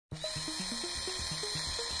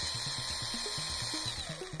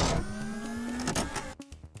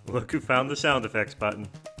Look who found the sound effects button.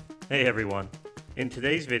 Hey everyone. In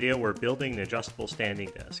today's video we're building an adjustable standing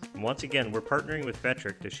desk. And once again we're partnering with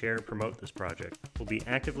Vectric to share and promote this project. We'll be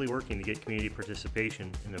actively working to get community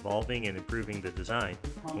participation in evolving and improving the design,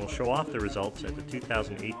 and we'll show off the results at the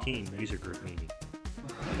 2018 user group meeting.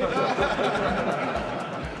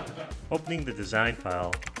 Opening the design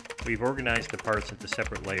file, we've organized the parts into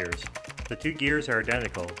separate layers. The two gears are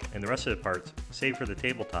identical, and the rest of the parts, save for the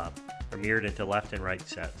tabletop, are mirrored into left and right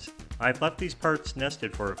sets. I've left these parts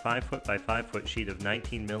nested for a 5 foot by 5 foot sheet of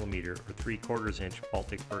 19mm or 3/4 inch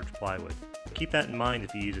Baltic birch plywood. Keep that in mind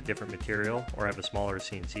if you use a different material or have a smaller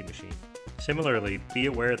CNC machine. Similarly, be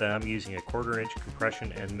aware that I'm using a 1/4 inch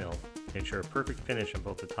compression end mill to ensure a perfect finish on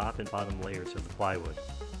both the top and bottom layers of the plywood.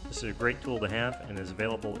 This is a great tool to have and is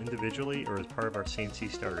available individually or as part of our CNC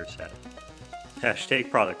starter set.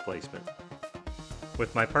 Hashtag product placement.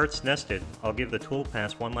 With my parts nested, I'll give the tool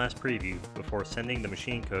pass one last preview before sending the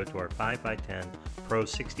machine code to our 5x10 Pro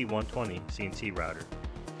 6120 CNC router.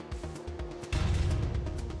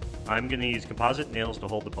 I'm going to use composite nails to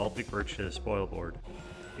hold the Baltic birch to the spoil board.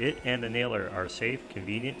 It and the nailer are safe,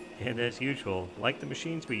 convenient, and as usual, like the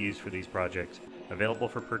machines we use for these projects, available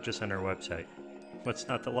for purchase on our website. What's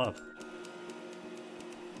not to love?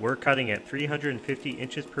 We're cutting at 350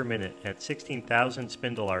 inches per minute at 16,000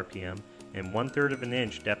 spindle RPM and 1/3 of an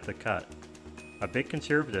inch depth of cut. A bit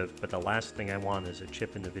conservative, but the last thing I want is a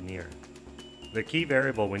chip in the veneer. The key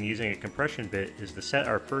variable when using a compression bit is to set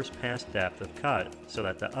our first pass depth of cut so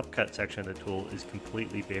that the upcut section of the tool is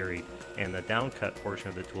completely buried and the downcut portion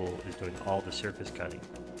of the tool is doing all the surface cutting.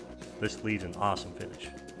 This leaves an awesome finish.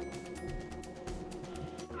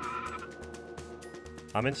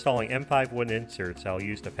 I'm installing M5 wood inserts I'll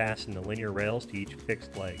use to fasten the linear rails to each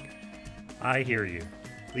fixed leg. I hear you.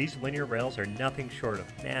 These linear rails are nothing short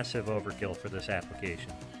of massive overkill for this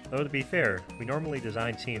application. Though to be fair, we normally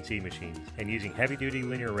design CNC machines, and using heavy-duty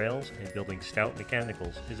linear rails and building stout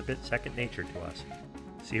mechanicals is a bit second nature to us.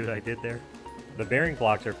 See what I did there? The bearing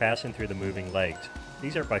blocks are fastened through the moving legs.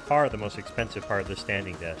 These are by far the most expensive part of the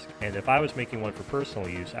standing desk, and if I was making one for personal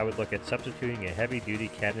use, I would look at substituting a heavy-duty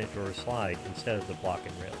cabinet door slide instead of the block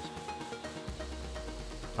and rails.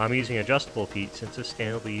 I'm using adjustable feet since this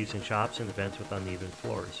stand will be used in shops and events with uneven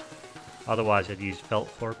floors. Otherwise I'd use felt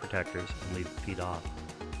floor protectors and leave the feet off.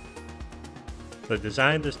 The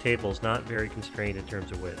design of this table is not very constrained in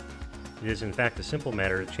terms of width. It is in fact a simple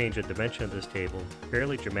matter to change the dimension of this table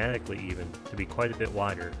fairly dramatically even to be quite a bit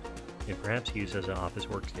wider and perhaps used as an office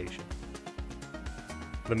workstation.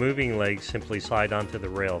 The moving legs simply slide onto the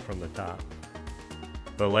rail from the top.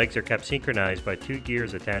 The legs are kept synchronized by two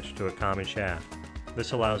gears attached to a common shaft.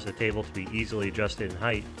 This allows the table to be easily adjusted in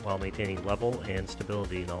height while maintaining level and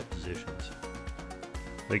stability in all positions.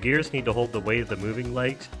 The gears need to hold the weight of the moving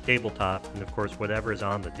legs, tabletop, and of course whatever is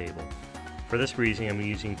on the table. For this reason I'm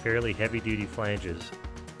using fairly heavy-duty flanges.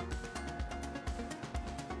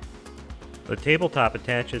 The tabletop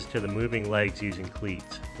attaches to the moving legs using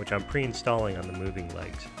cleats, which I'm pre-installing on the moving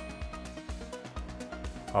legs.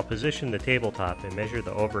 I'll position the tabletop and measure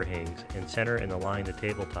the overhangs and center and align the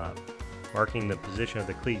tabletop, marking the position of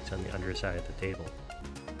the cleats on the underside of the table.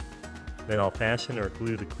 Then I'll fasten or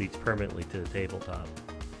glue the cleats permanently to the tabletop,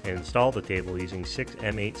 and install the table using 6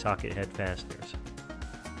 M8 socket head fasteners.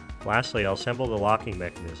 Lastly, I'll assemble the locking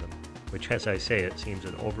mechanism, which as I say it seems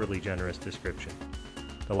an overly generous description.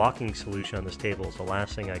 The locking solution on this table is the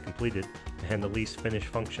last thing I completed and the least finished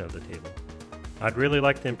function of the table. I'd really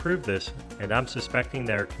like to improve this, and I'm suspecting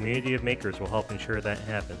that our community of makers will help ensure that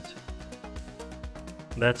happens.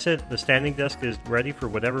 That's it, the standing desk is ready for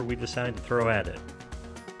whatever we decide to throw at it.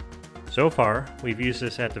 So far, we've used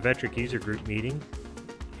this at the Vectric user group meeting,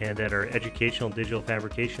 and at our educational digital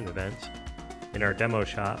fabrication events, in our demo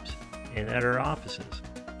shops, and at our offices,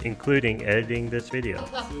 including editing this video.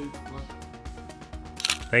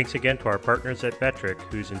 Thanks again to our partners at Vectric,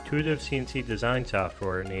 whose intuitive CNC design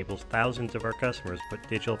software enables thousands of our customers to put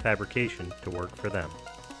digital fabrication to work for them.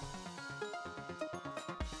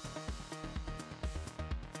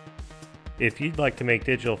 If you'd like to make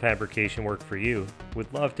digital fabrication work for you,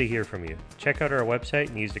 we'd love to hear from you. Check out our website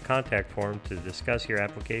and use the contact form to discuss your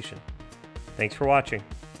application. Thanks for watching.